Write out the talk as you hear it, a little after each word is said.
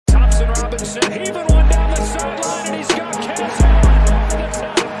Anderson heaving one down the sideline, and he's got Cass Allen over the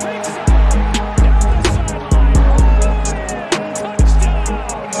top. Big side, down the sideline. Touchdown.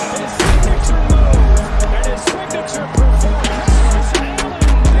 His signature move and his signature performance. Allen,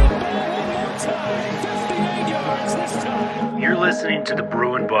 deep ball one more time. 58 yards this time. You're listening to the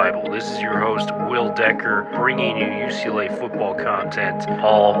Bruin Bible. This is your host, Will Decker, bringing you UCLA football content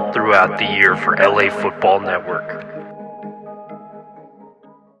all throughout the year for LA Football Network.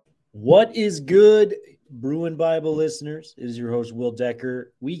 What is good, Bruin Bible listeners? It is your host, Will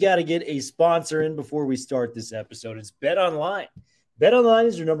Decker. We got to get a sponsor in before we start this episode. It's BetOnline. BetOnline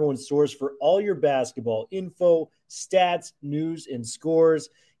is your number one source for all your basketball info, stats, news, and scores.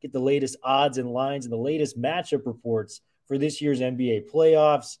 Get the latest odds and lines and the latest matchup reports for this year's NBA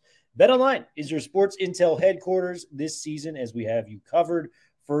playoffs. BetOnline is your sports intel headquarters this season, as we have you covered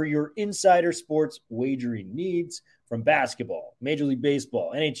for your insider sports wagering needs. From basketball, Major League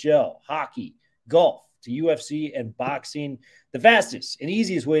Baseball, NHL, hockey, golf, to UFC and boxing, the fastest and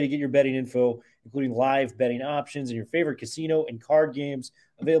easiest way to get your betting info, including live betting options and your favorite casino and card games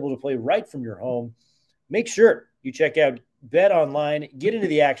available to play right from your home. Make sure you check out BetOnline. Get into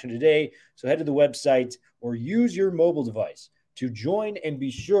the action today. So head to the website or use your mobile device to join, and be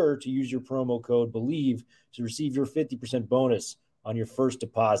sure to use your promo code BELIEVE to receive your 50% bonus on your first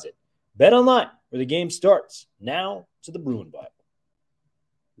deposit. BetOnline, where the game starts. Now to the Bruin Bible.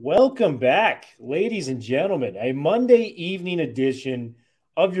 Welcome back, ladies and gentlemen. A Monday evening edition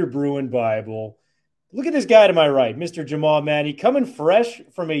of your Bruin Bible. Look at this guy to my right, Mr. Jamal Manny, coming fresh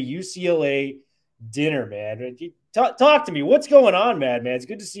from a UCLA dinner, man. Talk to me. What's going on, man? It's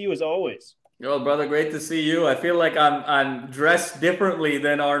good to see you as always. Yo, brother, great to see you. I feel like I'm dressed differently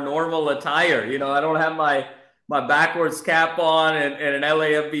than our normal attire. You know, I don't have my backwards cap on and an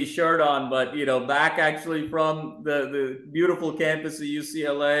LAFB shirt on, but, you know, back actually from the beautiful campus of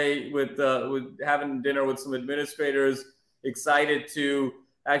UCLA with having dinner with some administrators, excited to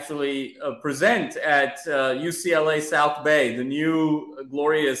actually present at UCLA South Bay, the new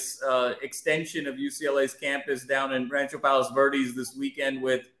glorious extension of UCLA's campus down in Rancho Palos Verdes this weekend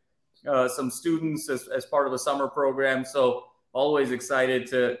with some students as part of a summer program. So always excited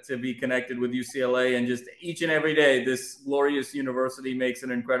to be connected with UCLA, and just each and every day, this glorious university makes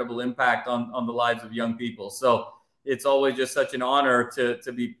an incredible impact on the lives of young people. So it's always just such an honor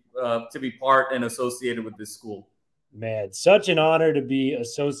to be part and associated with this school. Man, such an honor to be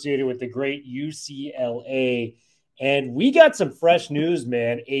associated with the great UCLA. And we got some fresh news,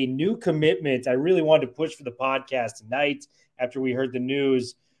 man. A new commitment I really wanted to push for the podcast tonight after we heard the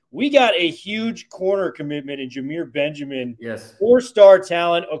news. We got a huge corner commitment in Jameer Benjamin. Yes. 4-star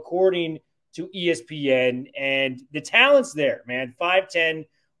talent, according to ESPN. And the talent's there, man. 5'10",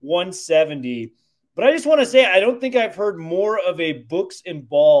 170. But I just want to say, I don't think I've heard more of a books and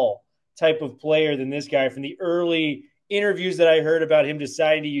ball type of player than this guy. From the early interviews that I heard about him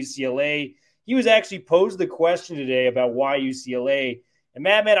deciding to UCLA, he was actually posed the question today about why UCLA. And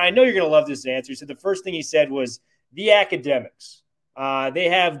man, I know you're going to love this answer. He said the first thing he said was the academics. They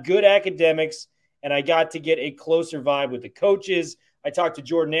have good academics, and I got to get a closer vibe with the coaches. I talked to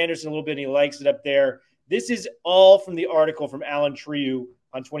Jordan Anderson a little bit, and he likes it up there. This is all from the article from Alan Trieu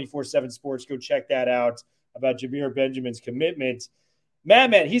on 24/7 Sports. Go check that out about Jameer Benjamin's commitment.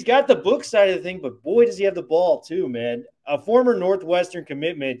 Man, he's got the book side of the thing, but boy, does he have the ball too, man. A former Northwestern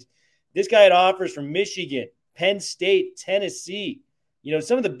commitment. This guy had offers from Michigan, Penn State, Tennessee. You know,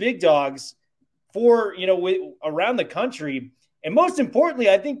 some of the big dogs around the country. And most importantly,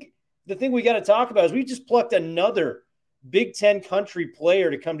 I think the thing we got to talk about is we just plucked another Big Ten country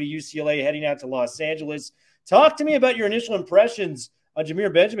player to come to UCLA heading out to Los Angeles. Talk to me about your initial impressions on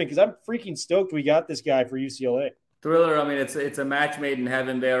Jameer Benjamin, because I'm freaking stoked we got this guy for UCLA. Thriller. I mean, it's a match made in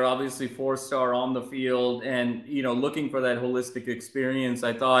heaven there. Obviously 4-star on the field, and, you know, looking for that holistic experience.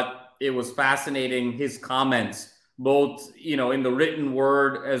 I thought it was fascinating, his comments, both, you know, in the written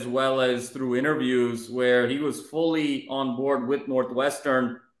word as well as through interviews, where he was fully on board with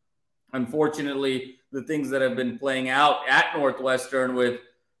Northwestern. Unfortunately, the things that have been playing out at Northwestern with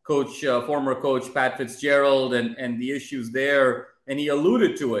former coach Pat Fitzgerald and the issues there. And he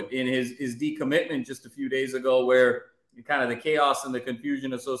alluded to it in his decommitment just a few days ago, where kind of the chaos and the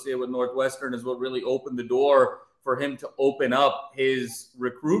confusion associated with Northwestern is what really opened the door for him to open up his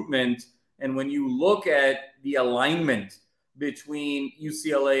recruitment. And when you look at the alignment between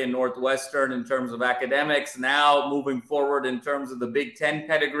UCLA and Northwestern in terms of academics, now moving forward in terms of the Big Ten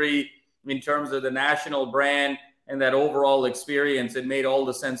pedigree, in terms of the national brand and that overall experience, it made all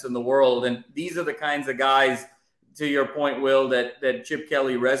the sense in the world. And these are the kinds of guys, to your point, Will, that Chip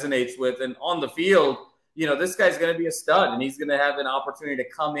Kelly resonates with. And on the field, this guy's going to be a stud, and he's going to have an opportunity to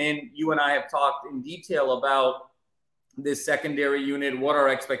come in. You and I have talked in detail about this secondary unit, what our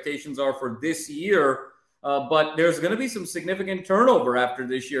expectations are for this year. But there's going to be some significant turnover after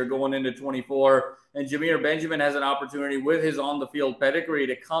this year going into 24. And Jameer Benjamin has an opportunity with his on-the-field pedigree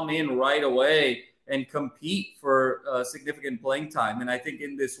to come in right away and compete for significant playing time. And I think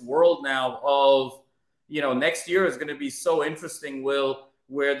in this world now of, next year is going to be so interesting, Will,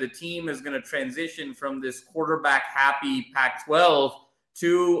 where the team is going to transition from this quarterback-happy Pac-12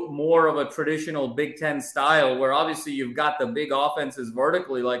 to more of a traditional Big Ten style, where obviously you've got the big offenses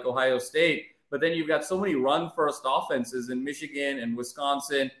vertically like Ohio State, but then you've got so many run-first offenses in Michigan and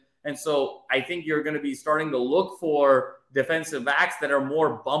Wisconsin. And so I think you're going to be starting to look for defensive backs that are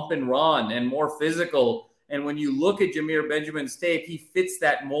more bump and run and more physical. And when you look at Jameer Benjamin's tape, he fits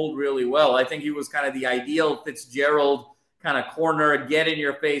that mold really well. I think he was kind of the ideal Fitzgerald kind of corner, get in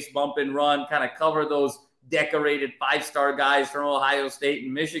your face, bump and run, kind of cover those decorated five-star guys from Ohio State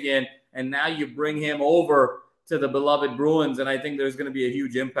and Michigan. And now you bring him over to the beloved Bruins, and I think there's going to be a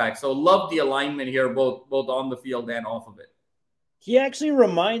huge impact. So love the alignment here, both on the field and off of it. He actually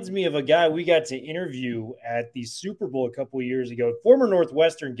reminds me of a guy we got to interview at the Super Bowl a couple of years ago, former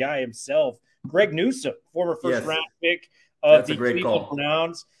Northwestern guy himself, Greg Newsome, former first-round pick of the Cleveland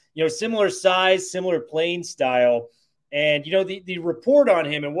Browns. Similar size, similar playing style. And, the report on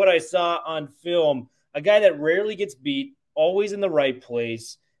him and what I saw on film, a guy that rarely gets beat, always in the right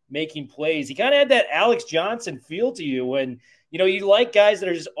place, making plays. He kind of had that Alex Johnson feel to you when, you like guys that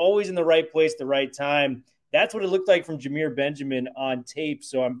are just always in the right place at the right time. That's what it looked like from Jameer Benjamin on tape.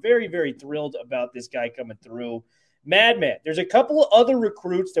 So I'm very, very thrilled about this guy coming through. Madman, there's a couple of other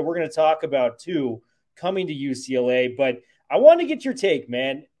recruits that we're going to talk about too coming to UCLA, but I want to get your take,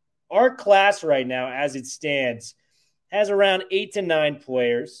 man. Our class right now, as it stands, has around 8 to 9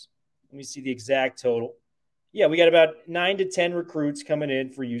 players. Let me see the exact total. Yeah, we got about 9 to 10 recruits coming in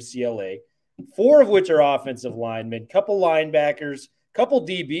for UCLA, 4 of which are offensive linemen, couple linebackers, couple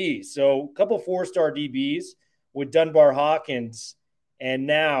DBs. So a couple 4-star DBs with Dunbar Hawkins, and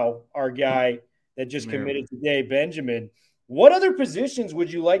now our guy that just committed today, Benjamin. What other positions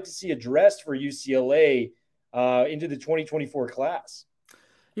would you like to see addressed for UCLA into the 2024 class?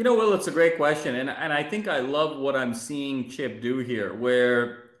 Will, it's a great question. And I think I love what I'm seeing Chip do here,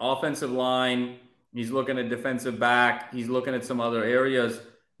 where offensive line, he's looking at defensive back, he's looking at some other areas.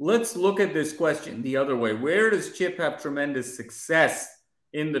 Let's look at this question the other way. Where does Chip have tremendous success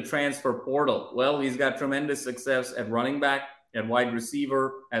in the transfer portal? Well, he's got tremendous success at running back, at wide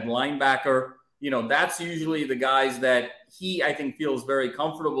receiver, at linebacker. That's usually the guys that he, I think, feels very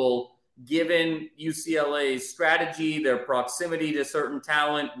comfortable given UCLA's strategy, their proximity to certain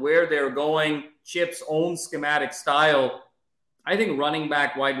talent, where they're going, Chip's own schematic style. I think running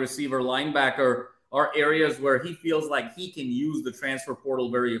back, wide receiver, linebacker are areas where he feels like he can use the transfer portal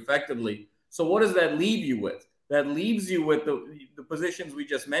very effectively. So what does that leave you with? That leaves you with the positions we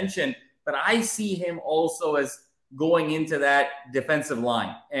just mentioned, but I see him also as going into that defensive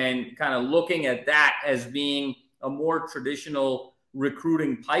line and kind of looking at that as being a more traditional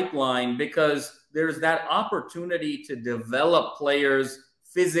recruiting pipeline, because there's that opportunity to develop players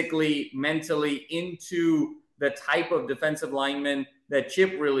physically, mentally into the type of defensive linemen that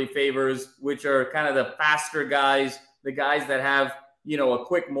Chip really favors, which are kind of the faster guys, the guys that have, a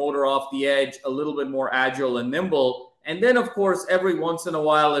quick motor off the edge, a little bit more agile and nimble. And then, of course, every once in a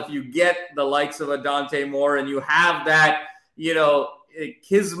while, if you get the likes of a Dante Moore and you have that,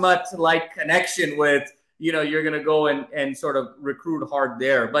 Kismet-like connection with, you're going to go and sort of recruit hard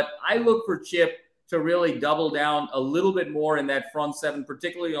there. But I look for Chip to really double down a little bit more in that front seven,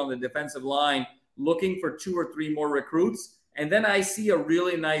 particularly on the defensive line, looking for 2 or 3 more recruits. And then I see a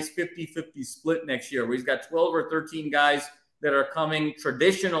really nice 50-50 split next year where he's got 12 or 13 guys that are coming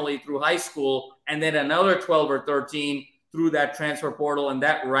traditionally through high school, and then another 12 or 13 through that transfer portal. And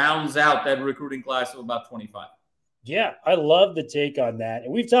that rounds out that recruiting class of about 25. Yeah, I love the take on that.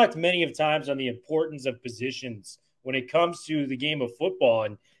 And we've talked many of times on the importance of positions when it comes to the game of football,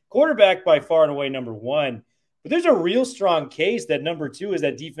 and quarterback by far and away number 1. But there's a real strong case that number 2 is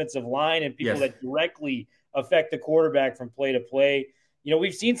that defensive line and people that directly affect the quarterback from play to play.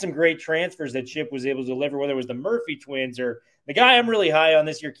 We've seen some great transfers that Chip was able to deliver, whether it was the Murphy twins or the guy I'm really high on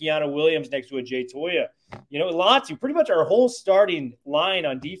this year, Keanu Williams, next to a Jay Toya. Lots. Pretty much our whole starting line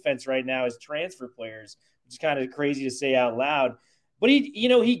on defense right now is transfer players, which is kind of crazy to say out loud. But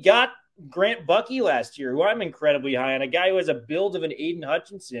he got Grant Bucky last year, who I'm incredibly high on, a guy who has a build of an Aiden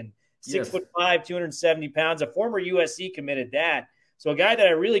Hutchinson, 6'5", 270 pounds, a former USC committed that. So a guy that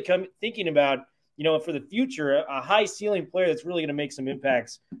I really come thinking about, for the future, a high ceiling player that's really going to make some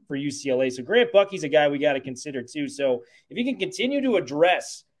impacts for UCLA. So Grant Bucky's a guy we got to consider too. So if he can continue to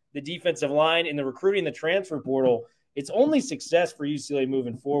address the defensive line in the recruiting, the transfer portal, it's only success for UCLA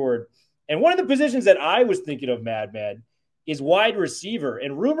moving forward. And one of the positions that I was thinking of, Madman, is wide receiver.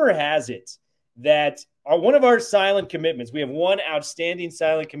 And rumor has it that one of our silent commitments, we have one outstanding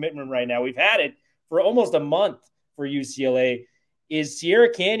silent commitment right now. We've had it for almost a month for UCLA, is Sierra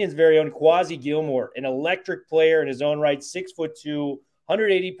Canyon's very own Quasi Gilmore, an electric player in his own right, 6'2",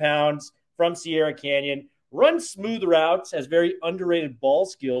 180 pounds from Sierra Canyon, runs smooth routes, has very underrated ball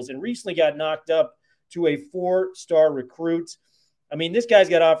skills, and recently got knocked up to a 4-star recruit. I mean, this guy's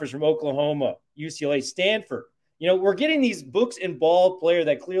got offers from Oklahoma, UCLA, Stanford. We're getting these books and ball player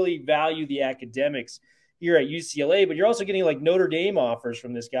that clearly value the academics here at UCLA, but you're also getting like Notre Dame offers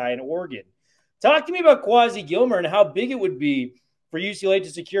from this guy in Oregon. Talk to me about Quasi Gilmore and how big it would be for UCLA to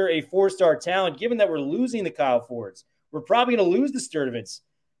secure a 4-star talent, given that we're losing the Kyle Fords. We're probably going to lose the Sturdivants.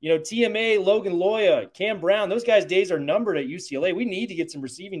 TMA, Logan Loya, Cam Brown, those guys' days are numbered at UCLA. We need to get some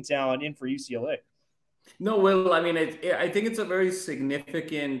receiving talent in for UCLA. No, Will, I mean, I think it's a very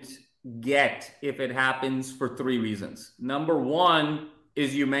significant get if it happens for 3 reasons. Number one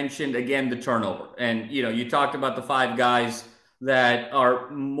is, you mentioned, again, the turnover. And, you talked about the 5 guys that are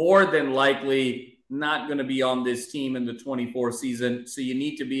more than likely not going to be on this team in the 24 season. So you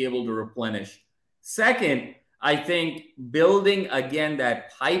need to be able to replenish. Second, I think building, again,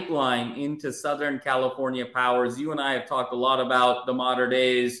 that pipeline into Southern California powers. You and I have talked a lot about the Mater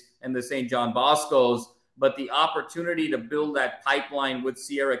Deis and the St. John Boscos, but the opportunity to build that pipeline with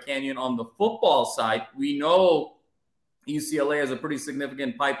Sierra Canyon on the football side. We know UCLA has a pretty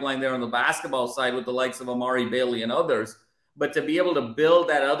significant pipeline there on the basketball side with the likes of Amari Bailey and others. But to be able to build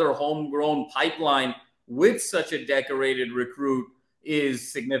that other homegrown pipeline with such a decorated recruit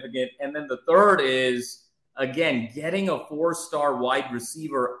is significant. And then the third is, again, getting a 4-star wide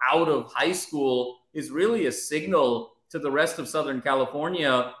receiver out of high school is really a signal to the rest of Southern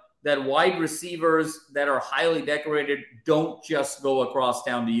California that wide receivers that are highly decorated don't just go across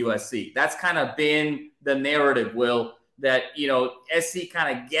town to USC. That's kind of been the narrative, Will, that, SC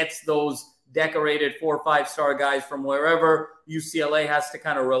kind of gets those decorated 4 or 5-star guys from wherever. UCLA has to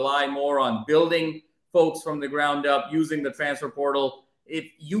kind of rely more on building folks from the ground up, using the transfer portal.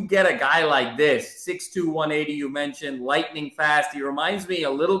 If you get a guy like this, 6'2", 180, you mentioned, lightning fast, he reminds me a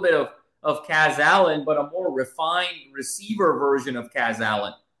little bit of Kaz Allen, but a more refined receiver version of Kaz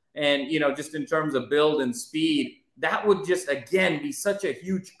Allen. And, just in terms of build and speed, that would just, again, be such a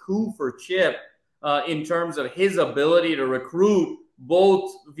huge coup for Chip in terms of his ability to recruit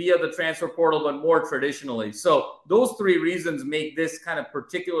both via the transfer portal, but more traditionally. So those 3 reasons make this kind of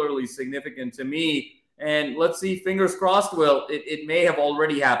particularly significant to me. And let's see, fingers crossed, Will, it may have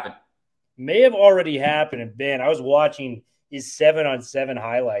already happened. May have already happened. And Ben, I was watching his 7-on-7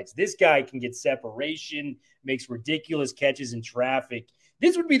 highlights. This guy can get separation, makes ridiculous catches in traffic.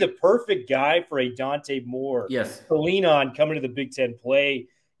 This would be the perfect guy for a Dante Moore to lean on coming to the Big Ten play.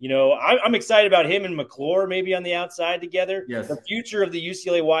 I'm excited about him and McClure maybe on the outside together. Yes. The future of the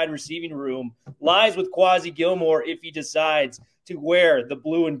UCLA wide receiving room lies with Quasi Gilmore if he decides to wear the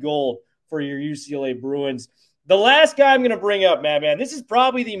blue and gold for your UCLA Bruins. The last guy I'm going to bring up, man, this is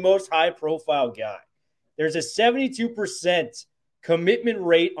probably the most high-profile guy. There's a 72% commitment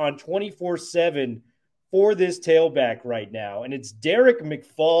rate on 24/7 for this tailback right now, and it's Derek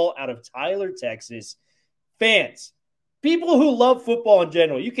McFall out of Tyler, Texas. Fans, people who love football in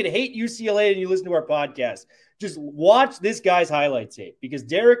general, you can hate UCLA and you listen to our podcast. Just watch this guy's highlight tape, because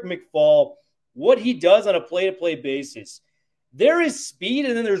Derek McFall, what he does on a play-to-play basis, there is speed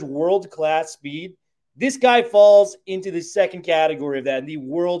and then there's world-class speed. This guy falls into the second category of that, the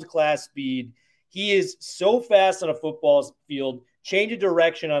world-class speed. He is so fast on a football field, change of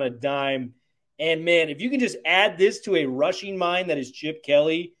direction on a dime. And, man, if you can just add this to a rushing mind that is Chip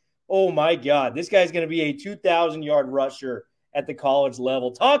Kelly, oh, my God, this guy's going to be a 2,000-yard rusher at the college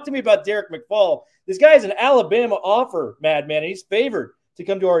level. Talk to me about Derek McFall. This guy is an Alabama offer, Madman, and he's favored to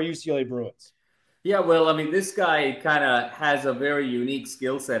come to our UCLA Bruins. Yeah, well, I mean, this guy kind of has a very unique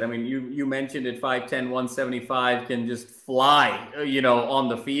skill set. I mean, you mentioned it, 5'10", 175, can just fly, on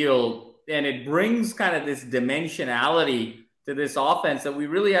the field. And it brings kind of this dimensionality to this offense that we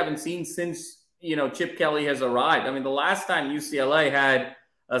really haven't seen since, Chip Kelly has arrived. I mean, the last time UCLA had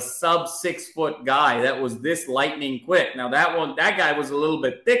a sub 6-foot guy that was this lightning quick. Now that guy was a little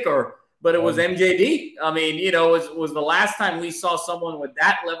bit thicker, but it was MJD. I mean, was the last time we saw someone with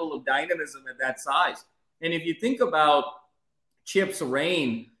that level of dynamism at that size. And if you think about Chip's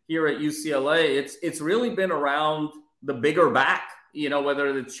reign here at UCLA, it's really been around the bigger back,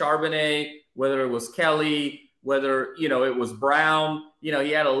 whether it's Charbonnet whether it was Kelly, whether, it was Brown. He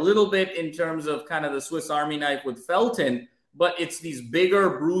had a little bit in terms of kind of the Swiss Army knife with Felton, but it's these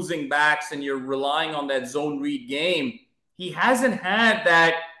bigger bruising backs and you're relying on that zone read game. He hasn't had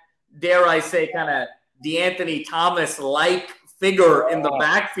that, dare I say, kind of DeAnthony Thomas-like figure in the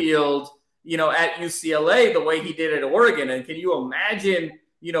backfield, at UCLA the way he did at Oregon. And can you imagine,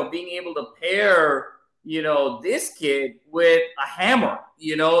 being able to pair, this kid with a hammer,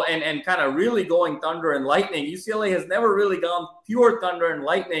 and kind of really going thunder and lightning. UCLA has never really gone pure thunder and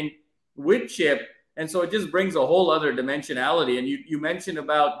lightning with Chip. And so it just brings a whole other dimensionality. And you mentioned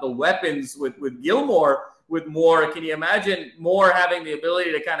about the weapons with Gilmore, with Moore. Can you imagine Moore having the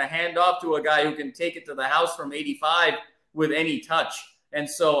ability to kind of hand off to a guy who can take it to the house from 85 with any touch? And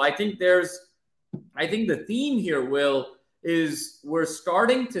so I think the theme here, Will, is we're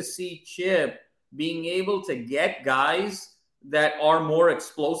starting to see Chip being able to get guys that are more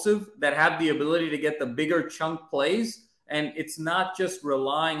explosive, that have the ability to get the bigger chunk plays. And it's not just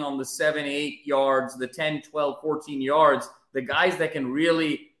relying on the 7, 8 yards, the 10, 12, 14 yards, the guys that can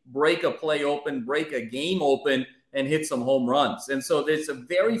really break a play open, break a game open, and hit some home runs. And so there's a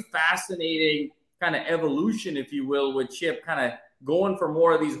very fascinating kind of evolution, if you will, with Chip kind of going for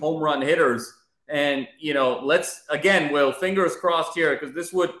more of these home run hitters. And, let's, again, Will, fingers crossed here, because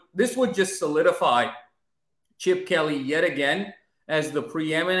this would just solidify Chip Kelly yet again as the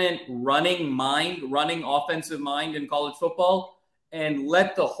preeminent running offensive mind in college football, and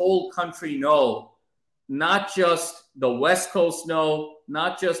let the whole country know, not just the West Coast know,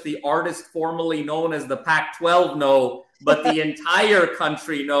 not just the artist formerly known as the Pac-12 know, but the entire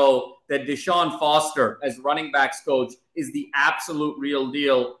country know that Deshaun Foster, as running backs coach, is the absolute real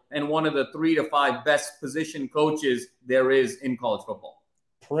deal and one of the 3 to 5 best position coaches there is in college football.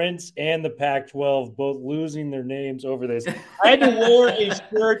 Prince and the Pac-12 both losing their names over this. I had to wear a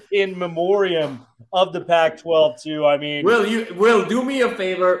shirt in memoriam of the Pac-12 too. I mean, Will, do me a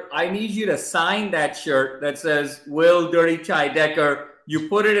favor. I need you to sign that shirt that says Will Dirty Chidecker. You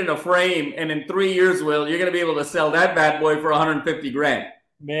put it in a frame, and in 3 years, Will, you're going to be able to sell that bad boy for $150,000.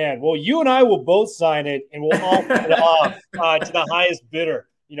 Man, well, you and I will both sign it, and we'll all put it off to the highest bidder.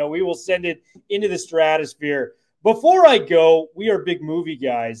 We will send it into the stratosphere. Before I go, we are big movie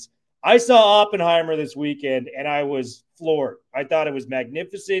guys. I saw Oppenheimer this weekend, and I was floored. I thought it was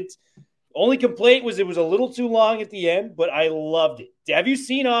magnificent. Only complaint was it was a little too long at the end, but I loved it. Have you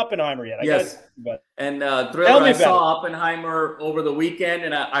seen Oppenheimer yet? Yes. And Thriller, I saw Oppenheimer over the weekend,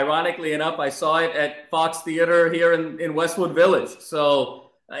 and ironically enough, I saw it at Fox Theater here in Westwood Village. So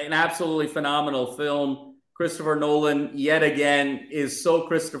an absolutely phenomenal film. Christopher Nolan, yet again, is so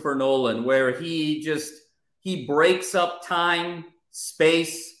Christopher Nolan, where he breaks up time,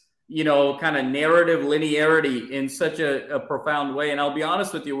 space, kind of narrative linearity in such a profound way. And I'll be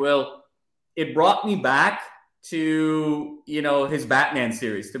honest with you, Will, it brought me back to, his Batman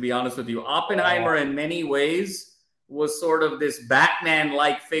series, to be honest with you. Oppenheimer, in many ways, was sort of this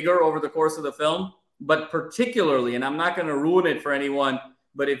Batman-like figure over the course of the film, but particularly, and I'm not going to ruin it for anyone,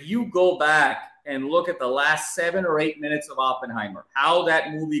 but if you go back and look at the last 7 or 8 minutes of Oppenheimer, how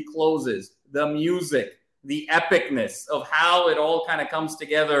that movie closes, the music, the epicness of how it all kind of comes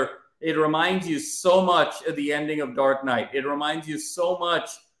together, it reminds you so much of the ending of Dark Knight. It reminds you so much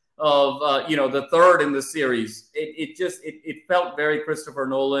of, the third in the series. It felt very Christopher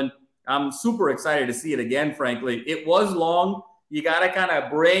Nolan. I'm super excited to see it again, frankly. It was long. You got to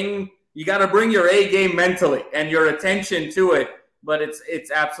bring your A game mentally and your attention to it, but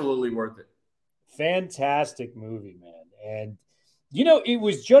it's absolutely worth it. Fantastic movie, man. And it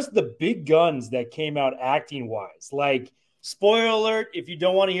was just the big guns that came out acting-wise. Like, spoiler alert, if you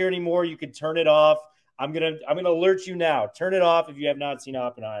don't want to hear anymore, you can turn it off. I'm gonna alert you now. Turn it off if you have not seen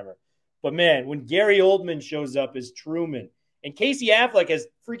Oppenheimer. But, man, when Gary Oldman shows up as Truman, and Casey Affleck has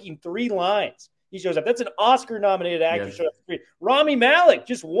freaking 3 lines. He shows up. That's an Oscar-nominated actor. Yes. Shows up for 3. Rami Malek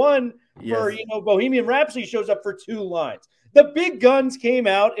just won for, Bohemian Rhapsody, shows up for 2 lines. The big guns came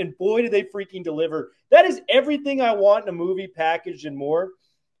out, and boy, did they freaking deliver. That is everything I want in a movie, packaged and more.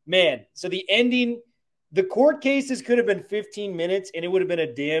 Man, so the ending, the court cases could have been 15 minutes, and it would have been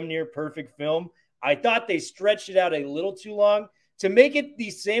a damn near perfect film. I thought they stretched it out a little too long to make it the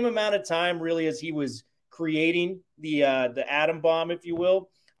same amount of time, really, as he was creating the atom bomb, if you will.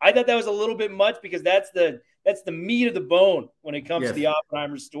 I thought that was a little bit much because that's the meat of the bone when it comes to the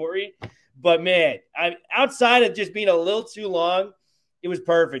Oppenheimer story. But, man, outside of just being a little too long, it was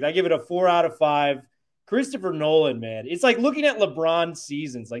perfect. I give it a 4 out of 5. Christopher Nolan, man. It's like looking at LeBron's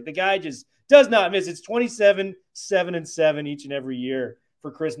seasons. Like, the guy just does not miss. It's 27, 7, and 7 each and every year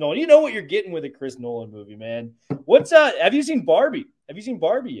for Chris Nolan. You know what you're getting with a Chris Nolan movie, man. Have you seen Barbie? Have you seen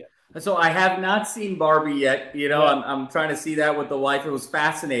Barbie yet? So I have not seen Barbie yet. You know, Yeah. I'm trying to see that with the wife. It was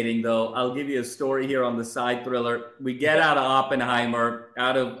fascinating, though. I'll give you a story here on the side thriller. We get out of Oppenheimer,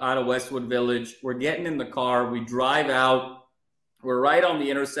 out of Westwood Village. We're getting in the car. We drive out. We're right on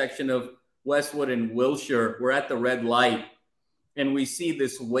the intersection of Westwood and Wilshire. We're at the red light, and we see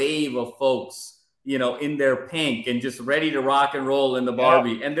this wave of folks, you know, in their pink and just ready to rock and roll in the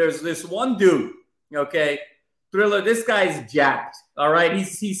Barbie. And there's this one dude, okay, Thriller, this guy's jacked. All right.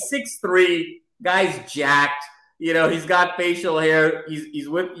 He's 6'3", guy's jacked. You know, he's got facial hair. He's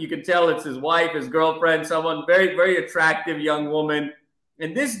with, you can tell it's his wife, his girlfriend, someone very, very attractive young woman.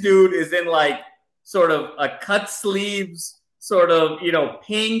 And this dude is in like sort of a cut sleeves, sort of, you know,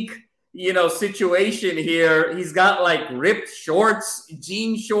 pink, you know, situation here. He's got like ripped shorts,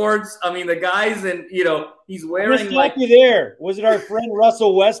 jean shorts. I mean, the guy's in, you know, he's wearing like you there. Was it our friend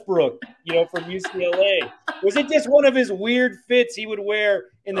Russell Westbrook, you know, from UCLA? Was it just one of his weird fits he would wear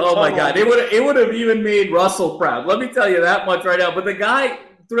in the Oh tunnel? my God. It would have even made Russell proud. Let me tell you that much right now. But the guy,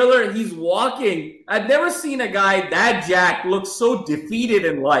 Thriller, he's walking. I've never seen a guy that jacked look so defeated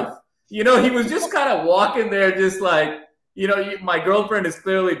in life. You know, he was just kind of walking there just like, you know, my girlfriend is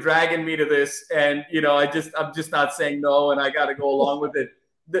clearly dragging me to this, and you know, I'm just not saying no, and I got to go along with it.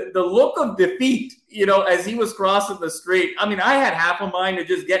 The look of defeat, you know, as he was crossing the street. I mean, I had half a mind to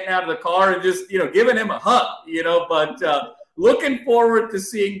just getting out of the car and just, you know, giving him a hug, you know. But looking forward to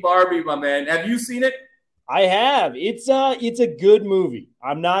seeing Barbie, my man. Have you seen it? I have. It's a good movie.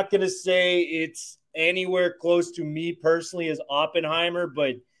 I'm not gonna say it's anywhere close to me personally as Oppenheimer,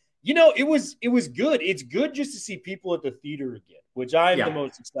 but you know, it was good. It's good just to see people at the theater again, which I'm the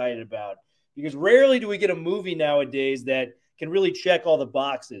most excited about, because rarely do we get a movie nowadays that can really check all the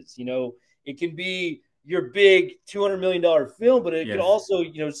boxes. You know, it can be your big $200 million film, but it can also,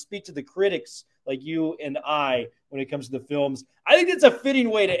 you know, speak to the critics like you and I when it comes to the films. I think it's a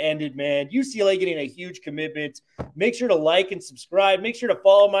fitting way to end it, man. UCLA getting a huge commitment. Make sure to like and subscribe. Make sure to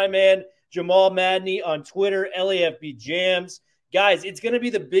follow my man, Jamal Madney, on Twitter, LAFB Jams. Guys, it's going to be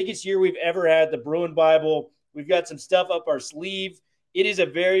the biggest year we've ever had, the Bruin Bible. We've got some stuff up our sleeve. It is a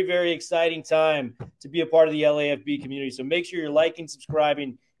very, very exciting time to be a part of the LAFB community. So make sure you're liking,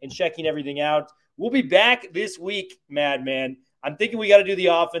 subscribing, and checking everything out. We'll be back this week, Madman. I'm thinking we got to do the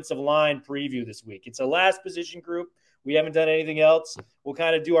offensive line preview this week. It's a last position group. We haven't done anything else. We'll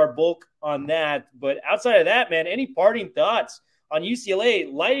kind of do our bulk on that. But outside of that, man, any parting thoughts on UCLA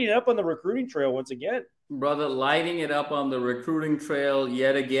lighting it up on the recruiting trail once again? Brother, lighting it up on the recruiting trail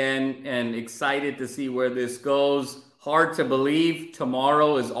yet again, and excited to see where this goes. Hard to believe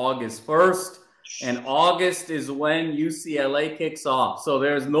tomorrow is August 1st, and August is when UCLA kicks off. So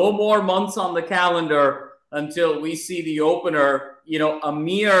there's no more months on the calendar until we see the opener, you know, a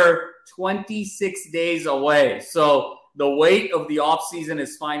mere 26 days away. So the wait of the offseason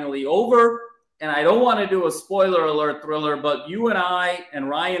is finally over. And I don't want to do a spoiler alert, Thriller, but you and I and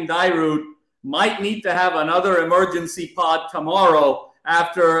Ryan Dyrud might need to have another emergency pod tomorrow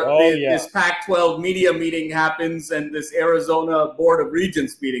after this Pac-12 media meeting happens and this Arizona Board of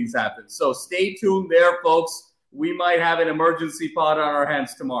Regents meetings happen. So stay tuned there, folks. We might have an emergency pod on our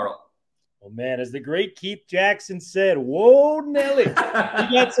hands tomorrow. Well, man, as the great Keith Jackson said, whoa, Nelly. We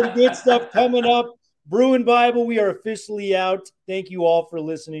got some good stuff coming up. Bruin Bible, we are officially out. Thank you all for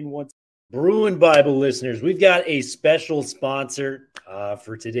listening once. Bruin Bible listeners, we've got a special sponsor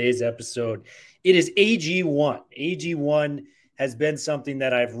for today's episode. It is AG1. AG1 has been something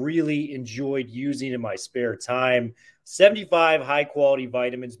that I've really enjoyed using in my spare time. 75 high-quality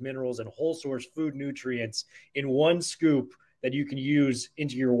vitamins, minerals, and whole-source food nutrients in one scoop that you can use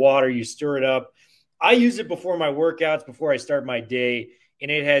into your water. You stir it up. I use it before my workouts, before I start my day,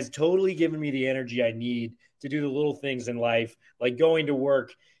 and it has totally given me the energy I need to do the little things in life, like going to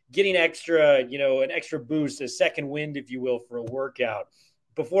work, getting extra, you know, an extra boost, a second wind, if you will, for a workout.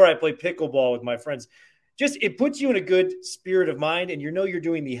 Before I play pickleball with my friends, just it puts you in a good spirit of mind, and you know you're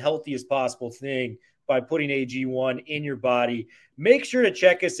doing the healthiest possible thing by putting AG1 in your body. Make sure to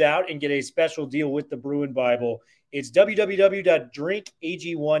check us out and get a special deal with the Bruin Bible. It's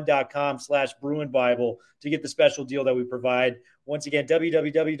www.drinkag1.com/Bruin Bible to get the special deal that we provide. Once again,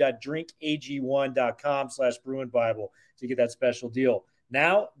 www.drinkag1.com/Bruin Bible to get that special deal.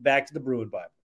 Now, back to the Bruin Bible.